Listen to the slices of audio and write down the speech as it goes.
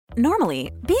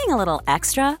Normally, being a little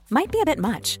extra might be a bit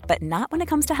much, but not when it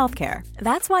comes to healthcare.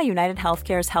 That's why United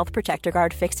Healthcare's Health Protector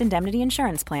Guard fixed indemnity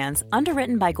insurance plans,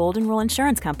 underwritten by Golden Rule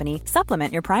Insurance Company,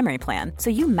 supplement your primary plan so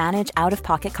you manage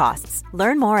out-of-pocket costs.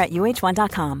 Learn more at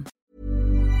uh1.com.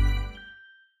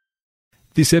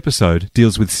 This episode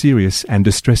deals with serious and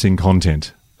distressing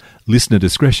content. Listener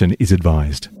discretion is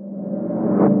advised.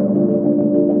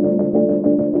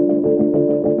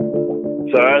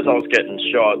 So as I was getting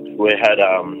shot, we had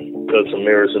there was some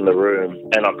mirrors in the room,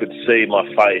 and I could see my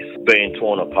face being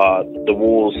torn apart. The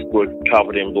walls were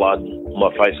covered in blood. My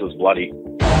face was bloody.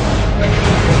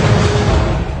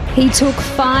 He took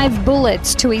 5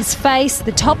 bullets to his face,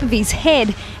 the top of his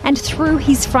head, and through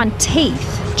his front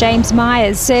teeth. James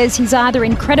Myers says he's either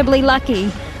incredibly lucky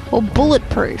or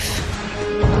bulletproof.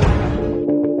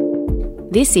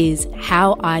 This is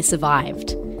How I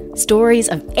Survived. Stories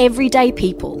of everyday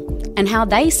people and how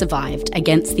they survived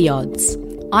against the odds.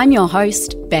 I'm your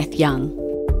host, Beth Young.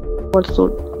 I just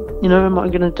thought, am I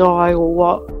going to die or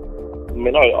what? I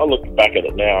mean, I look back at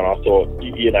it now and I thought,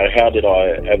 how did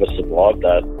I ever survive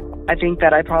that? I think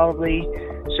that I probably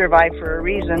survived for a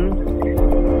reason.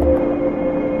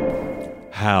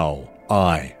 How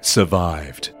I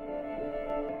Survived.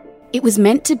 It was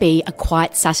meant to be a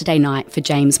quiet Saturday night for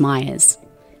James Myers.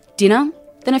 Dinner,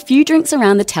 then a few drinks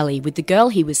around the telly with the girl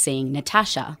he was seeing,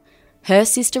 Natasha, her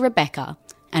sister Rebecca,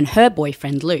 and her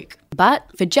boyfriend Luke. But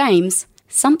for James,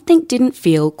 something didn't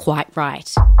feel quite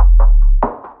right.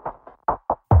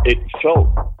 It felt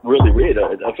really weird.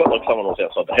 I felt like someone was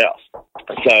outside the house.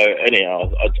 So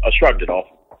anyhow, I shrugged it off.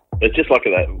 It's just like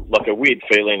a weird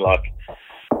feeling, like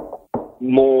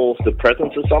more the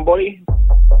presence of somebody.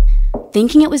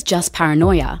 Thinking it was just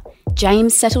paranoia,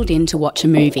 James settled in to watch a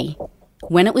movie.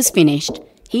 When it was finished,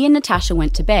 he and Natasha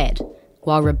went to bed,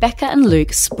 while Rebecca and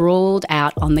Luke sprawled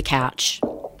out on the couch. So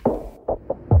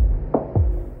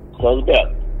it was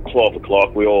about 12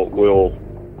 o'clock. We all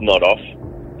nod off.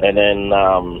 And then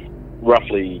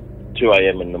roughly 2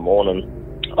 a.m. in the morning,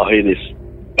 I hear this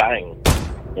bang.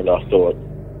 And I thought,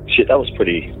 shit, that was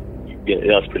pretty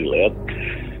loud.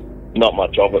 Not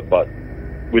much of it, but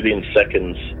within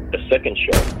seconds, a second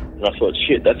shot. And I thought,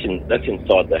 shit, that's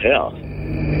inside the house.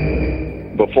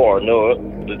 Before I knew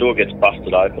it, the door gets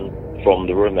busted open from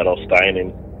the room that I was staying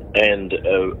in, and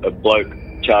a bloke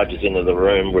charges into the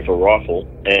room with a rifle,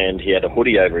 and he had a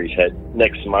hoodie over his head.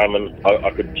 Next moment, I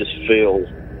could just feel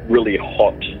really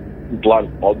hot,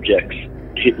 blunt objects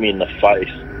hit me in the face.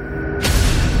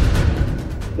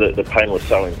 The pain was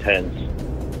so intense.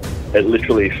 It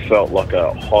literally felt like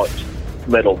a hot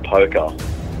metal poker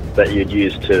that you'd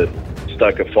use to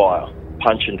stoke a fire,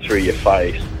 punching through your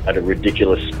face at a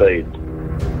ridiculous speed.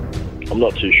 I'm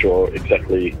not too sure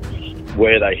exactly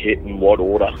where they hit in what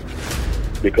order,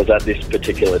 because at this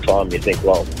particular time you think,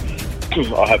 well,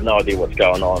 I have no idea what's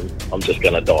going on, I'm just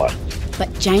going to die.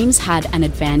 But James had an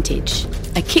advantage.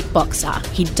 A kickboxer,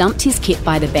 he dumped his kit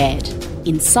by the bed.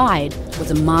 Inside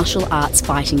was a martial arts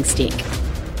fighting stick.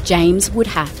 James would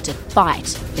have to fight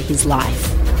for his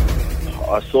life.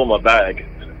 I saw my bag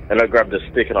and I grabbed a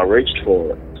stick and I reached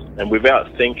for it. And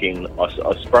without thinking,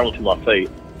 I sprung to my feet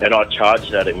and I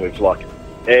charged at him with like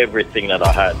everything that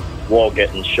I had while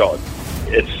getting shot.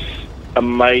 It's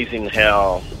amazing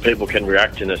how people can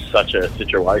react in such a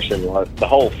situation, like the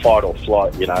whole fight or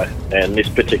flight, and this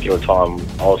particular time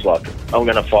I was like, I'm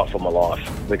going to fight for my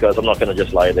life, because I'm not going to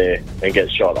just lay there and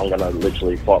get shot. I'm going to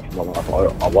literally fight for my life.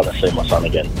 I want to see my son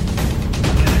again.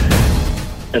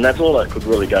 And that's all that could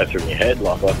really go through my head.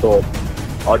 Like, I thought,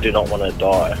 I do not want to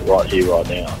die right here, right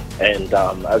now. And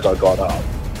as I got up,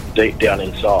 deep down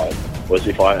inside was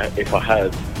if I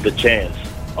had the chance,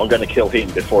 I'm going to kill him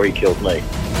before he kills me.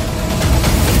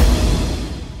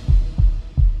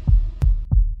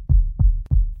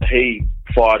 He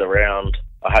fired around.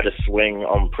 I had a swing.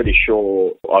 I'm pretty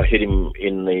sure I hit him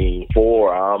in the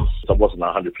forearm. I wasn't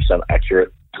 100%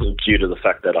 accurate due to the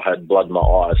fact that I had blood in my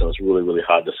eyes and it was really, really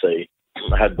hard to see.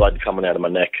 I had blood coming out of my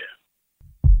neck.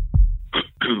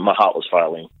 My heart was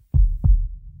failing.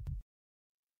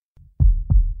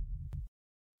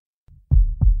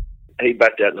 He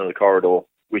backed out into the corridor.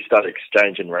 We started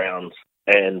exchanging rounds,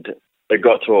 and it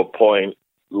got to a point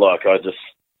like I just,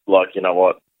 you know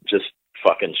what, just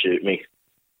fucking shoot me.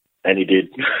 And he did.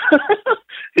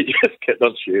 He just kept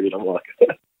on shooting. I'm like,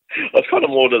 I was kind of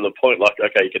more to the point, like,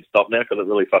 okay, you can stop now because it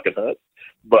really fucking hurts.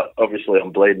 But obviously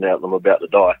I'm bleeding out and I'm about to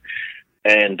die.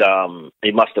 And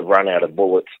he must have run out of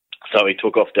bullets. So he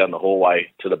took off down the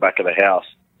hallway to the back of the house.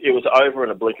 It was over in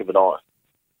a blink of an eye.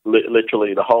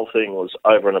 Literally, the whole thing was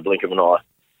over in a blink of an eye.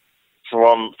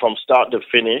 From start to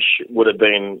finish would have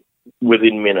been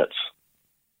within minutes.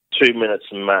 2 minutes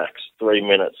max, 3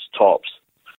 minutes tops.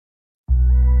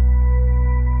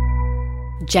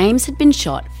 James had been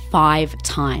shot 5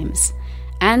 times,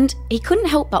 and he couldn't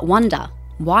help but wonder,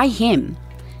 why him?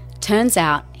 Turns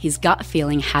out his gut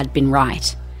feeling had been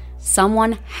right.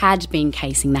 Someone had been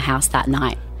casing the house that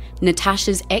night.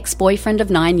 Natasha's ex-boyfriend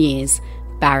of 9 years,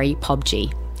 Barry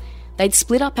Pobji. They'd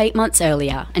split up 8 months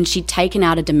earlier, and she'd taken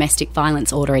out a domestic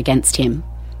violence order against him.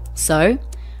 So,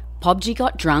 Pobji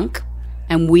got drunk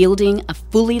and, wielding a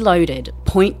fully loaded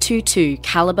 .22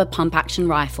 caliber pump-action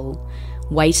rifle,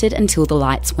 waited until the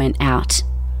lights went out.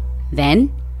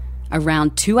 Then,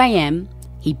 around 2 a.m,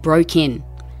 he broke in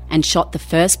and shot the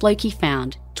first bloke he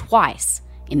found twice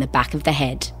in the back of the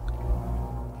head.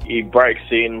 He breaks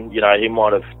in, he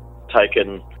might have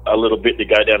taken a little bit to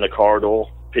go down the corridor,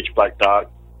 pitch black dark.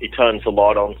 He turns the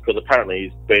light on because apparently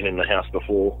he's been in the house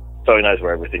before, so he knows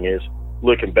where everything is.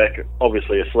 Luke and Beck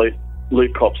obviously asleep.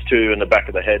 Luke cops 2 in the back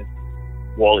of the head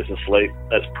while he's asleep.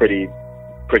 That's pretty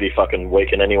fucking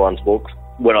weak in anyone's books.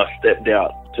 When I stepped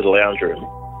out to the lounge room,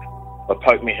 I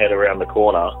poked my head around the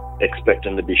corner,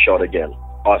 expecting to be shot again.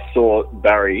 I thought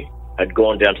Barry had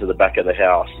gone down to the back of the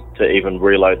house to even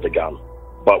reload the gun.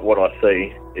 But what I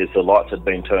see is the lights had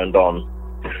been turned on.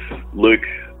 Luke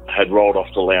had rolled off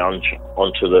the lounge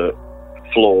onto the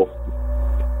floor.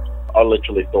 I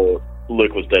literally thought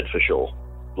Luke was dead for sure.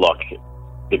 Like,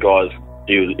 the guy's,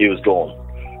 he was gone.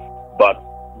 But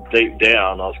deep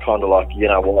down, I was kind of like, you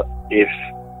know what, if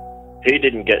he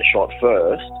didn't get shot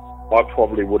first, I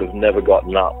probably would have never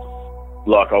gotten up.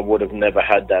 Like, I would have never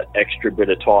had that extra bit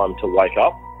of time to wake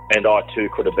up, and I too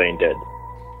could have been dead.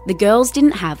 The girls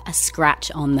didn't have a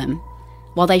scratch on them.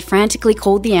 While they frantically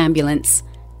called the ambulance,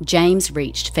 James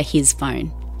reached for his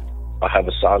phone. I have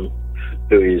a son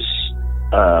who is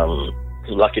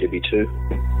lucky to be 2.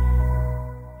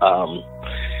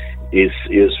 Is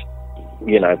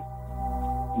being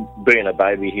a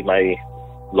baby, he may,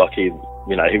 he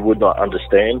would not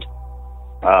understand.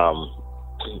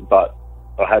 But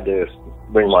I had to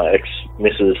ring my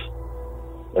ex-missus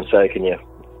and say, can you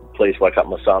please wake up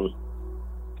my son?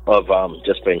 I've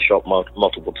just been shot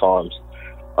multiple times.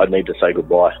 I need to say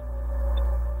goodbye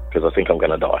because I think I'm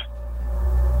going to die.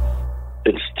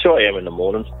 It's 2 a.m. in the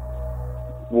morning.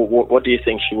 What do you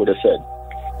think she would have said?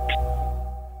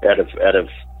 Out of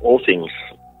all things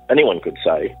anyone could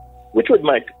say, which would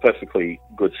make perfectly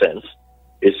good sense,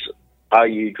 is, are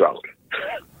you drunk?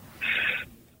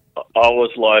 I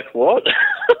was like, what?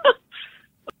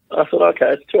 I thought,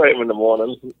 okay, it's 2 a.m. in the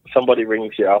morning. Somebody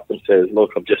rings you up and says,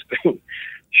 look, I've just been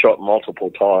shot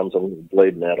multiple times. I'm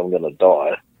bleeding out. I'm going to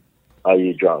die. Are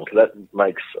you drunk? That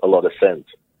makes a lot of sense.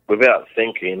 Without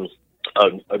thinking,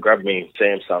 I grabbed my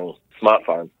Samsung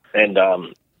smartphone and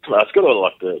it's got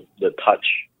like the touch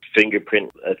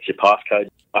fingerprint. It's your passcode.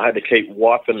 I had to keep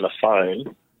wiping the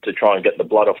phone to try and get the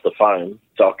blood off the phone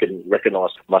so I could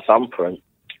recognise my thumbprint,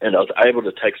 and I was able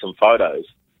to take some photos.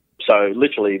 So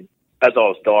literally, as I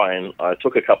was dying, I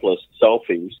took a couple of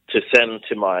selfies to send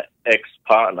to my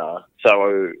ex-partner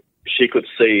so she could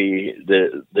see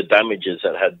the damages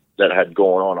that had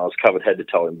gone on. I was covered head to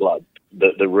toe in blood.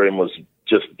 The room was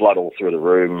just blood all through the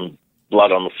room,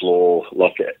 blood on the floor,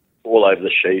 like all over the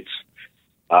sheets.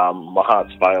 My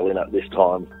heart's failing at this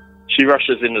time. She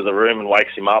rushes into the room and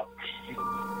wakes him up.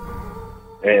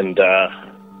 And,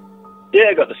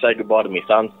 I got to say goodbye to my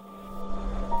son.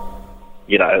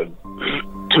 You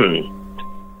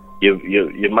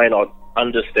may not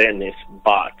understand this,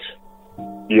 but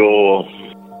your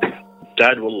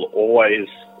dad will always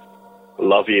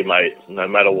love you, mate, no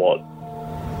matter what.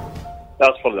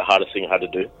 That was probably the hardest thing I had to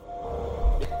do.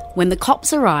 When the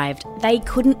cops arrived, they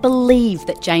couldn't believe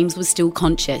that James was still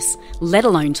conscious, let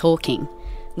alone talking.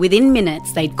 Within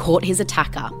minutes, they'd caught his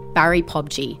attacker, Barry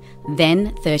Pobji,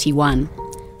 then 31.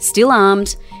 Still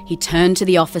armed, he turned to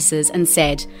the officers and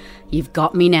said, "You've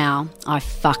got me now. I've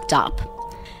fucked up."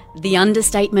 The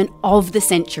understatement of the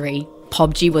century,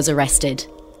 Pobji was arrested.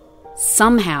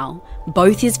 Somehow,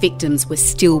 both his victims were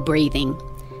still breathing.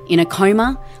 In a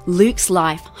coma, Luke's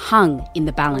life hung in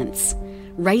the balance.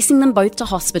 Racing them both to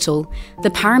hospital, the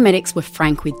paramedics were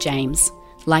frank with James.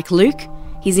 Like Luke,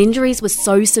 his injuries were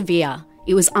so severe,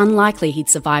 it was unlikely he'd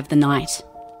survive the night.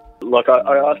 Like,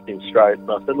 I asked him straight, and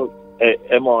I said, look,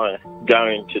 am I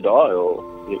going to die? Or,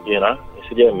 He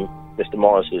said, yeah, Mr.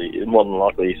 Myers, more than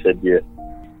likely, he said, yeah,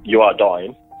 you are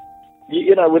dying.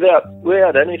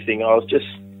 Without anything, I was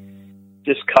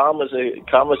just calm as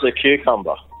a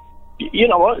cucumber. You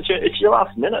know what? It's your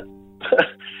last minute.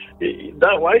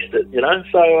 Don't waste it,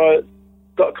 So I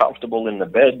got comfortable in the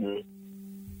bed and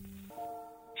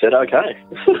said, okay.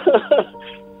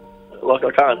 Like,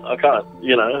 I can't,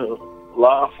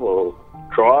 laugh or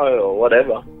cry or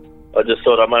whatever. I just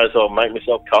thought I might as well make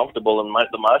myself comfortable and make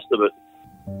the most of it.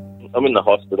 I'm in the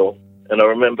hospital, and I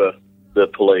remember the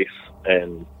police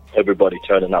and everybody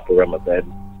turning up around my bed.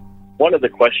 One of the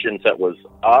questions that was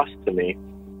asked to me,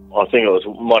 I think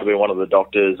might have been one of the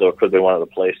doctors or it could have been one of the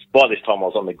police. By this time I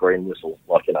was on the green whistle,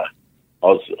 I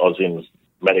was in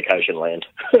medication land.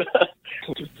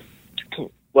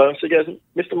 Well, so he goes,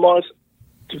 Mr. Myers,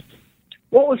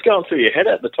 what was going through your head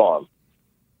at the time?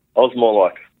 I was more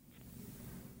like,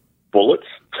 bullets.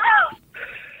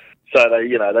 So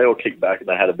they all kicked back and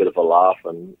they had a bit of a laugh,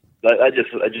 and they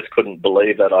just couldn't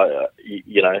believe that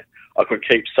I could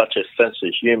keep such a sense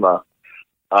of humour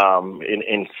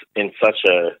in such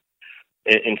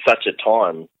a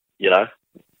time,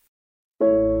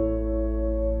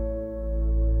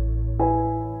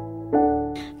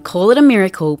 Call it a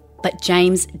miracle, but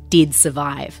James did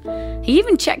survive. He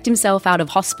even checked himself out of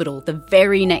hospital the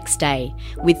very next day,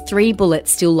 with 3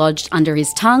 bullets still lodged under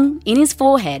his tongue, in his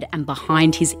forehead and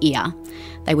behind his ear.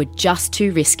 They were just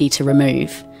too risky to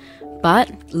remove. But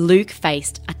Luke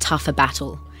faced a tougher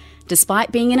battle.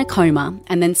 Despite being in a coma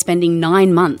and then spending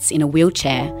 9 months in a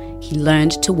wheelchair, he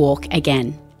learned to walk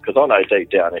again. Because I know deep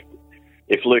down,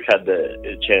 if Luke had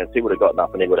the chance, he would have gotten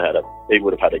up and he would have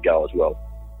had a go as well.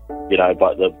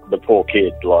 But the poor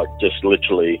kid, just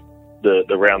literally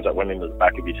the rounds that went into the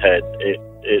back of his head,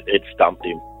 it stumped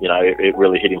him. It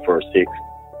really hit him for a 6.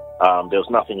 There was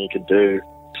nothing he could do.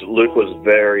 Luke was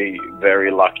very,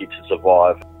 very lucky to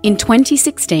survive. In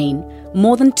 2016,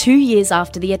 more than 2 years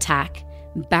after the attack,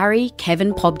 Barry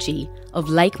Kevin Pobji of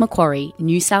Lake Macquarie,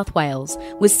 New South Wales,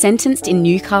 was sentenced in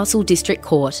Newcastle District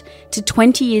Court to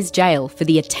 20 years jail for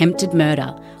the attempted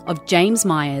murder of James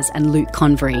Myers and Luke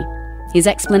Convery. His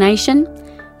explanation?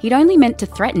 He'd only meant to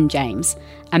threaten James,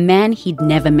 a man he'd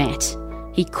never met.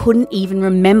 He couldn't even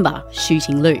remember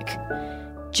shooting Luke.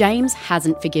 James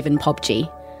hasn't forgiven Pobji,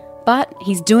 but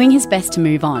he's doing his best to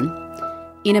move on.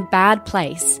 In a bad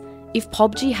place, if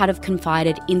Pobji had have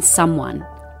confided in someone,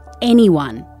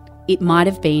 anyone, it might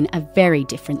have been a very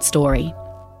different story.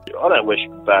 I don't wish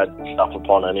bad stuff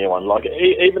upon anyone.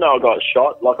 Even though I got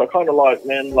shot, I kind of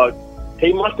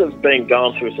he must have been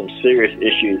going through some serious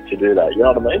issues to do that, you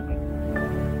know what I mean?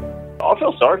 I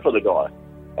feel sorry for the guy.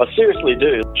 I seriously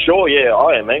do. Sure, yeah,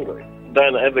 I am angry.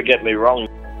 Don't ever get me wrong.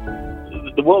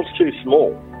 The world's too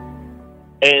small.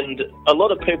 And a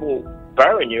lot of people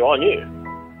barring you, I knew,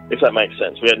 if that makes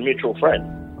sense. We had a mutual friend.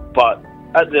 But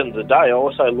at the end of the day, I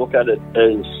also look at it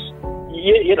as,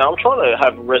 I'm trying to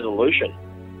have resolution.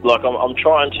 I'm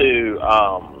trying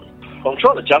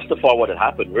to justify what had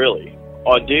happened, really.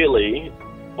 Ideally,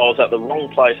 I was at the wrong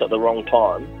place at the wrong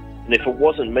time, and if it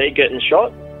wasn't me getting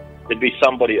shot, it'd be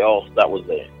somebody else that was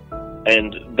there.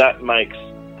 And that makes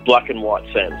black and white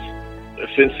sense.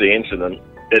 Since the incident,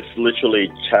 it's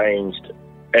literally changed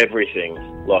everything,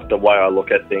 the way I look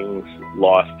at things,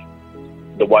 life,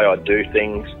 the way I do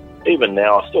things. Even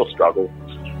now, I still struggle.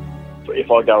 If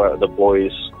I go out with the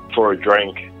boys for a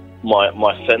drink,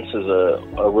 my senses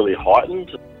are really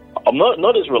heightened. I'm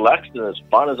not as relaxed and as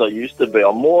fun as I used to be.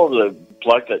 I'm more of the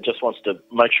bloke that just wants to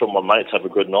make sure my mates have a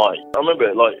good night. I remember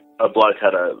a bloke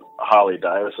had a Harley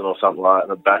Davidson or something like that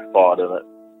and a backfired, and it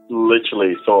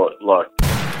literally thought at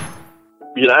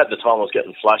the time I was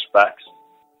getting flashbacks.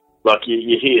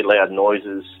 You hear loud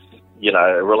noises, it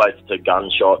relates to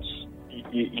gunshots,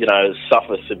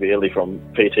 suffer severely from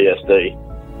PTSD,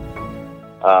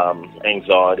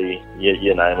 anxiety,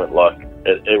 you name it.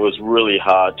 It was really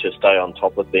hard to stay on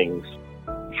top of things.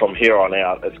 From here on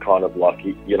out, it's kind of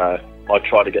I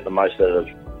try to get the most out of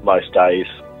most days.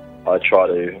 I try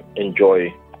to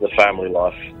enjoy the family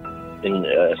life and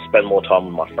spend more time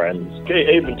with my friends.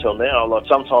 Even till now,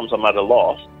 sometimes I'm at a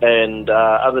loss, and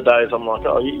other days I'm like,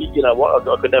 you know what,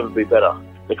 I could never be better.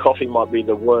 The coffee might be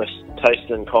the worst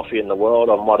tasting coffee in the world.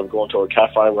 I might have gone to a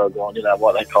cafe where I've gone, you know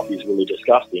what, that coffee is really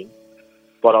disgusting.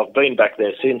 But I've been back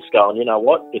there since going, you know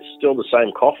what, it's still the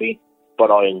same coffee,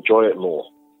 but I enjoy it more.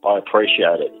 I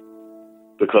appreciate it,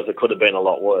 because it could have been a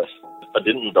lot worse. I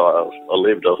didn't die. I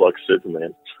lived. I was like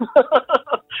Superman.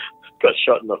 Got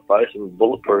shot in the face and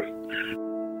bulletproof.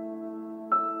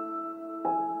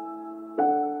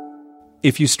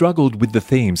 If you struggled with the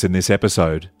themes in this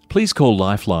episode, please call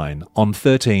Lifeline on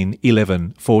 13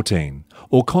 11 14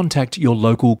 or contact your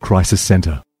local crisis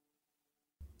centre.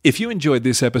 If you enjoyed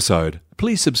this episode,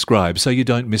 please subscribe so you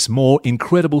don't miss more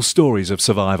incredible stories of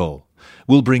survival.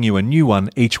 We'll bring you a new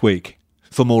one each week.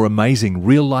 For more amazing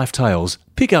real-life tales,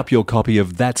 pick up your copy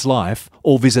of That's Life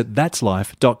or visit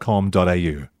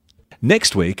that'slife.com.au.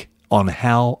 Next week on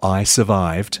How I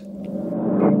Survived.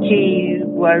 He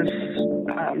was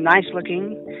nice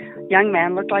looking. young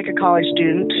man, looked like a college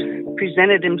student,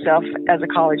 presented himself as a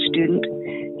college student.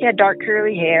 He had dark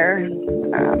curly hair,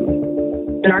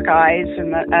 dark eyes,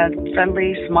 and a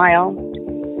friendly smile.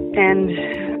 And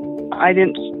I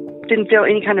didn't feel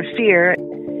any kind of fear.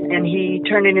 And he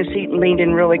turned in his seat and leaned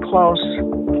in really close.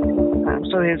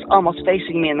 So he was almost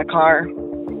facing me in the car.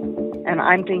 And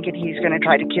I'm thinking he's going to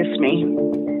try to kiss me.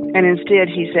 And instead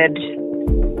he said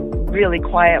really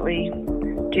quietly,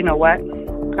 "Do you know what?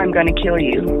 I'm going to kill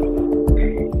you."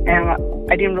 And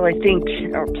I didn't really think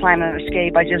or plan an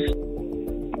escape.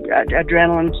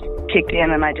 Adrenaline kicked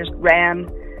in and I just ran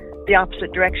the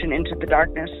opposite direction into the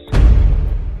darkness.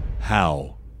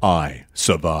 How I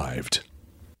Survived.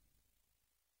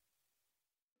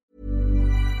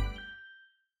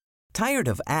 Tired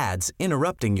of ads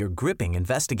interrupting your gripping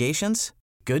investigations?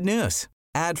 Good news.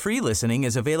 Ad-free listening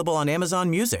is available on Amazon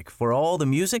Music for all the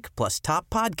music plus top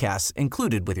podcasts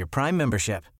included with your Prime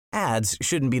membership. Ads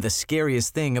shouldn't be the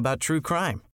scariest thing about true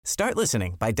crime. Start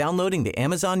listening by downloading the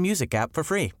Amazon Music app for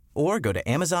free or go to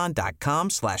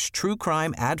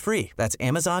amazon.com/truecrime ad-free. That's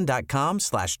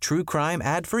amazon.com/truecrime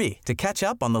ad-free to catch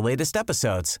up on the latest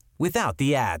episodes without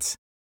the ads.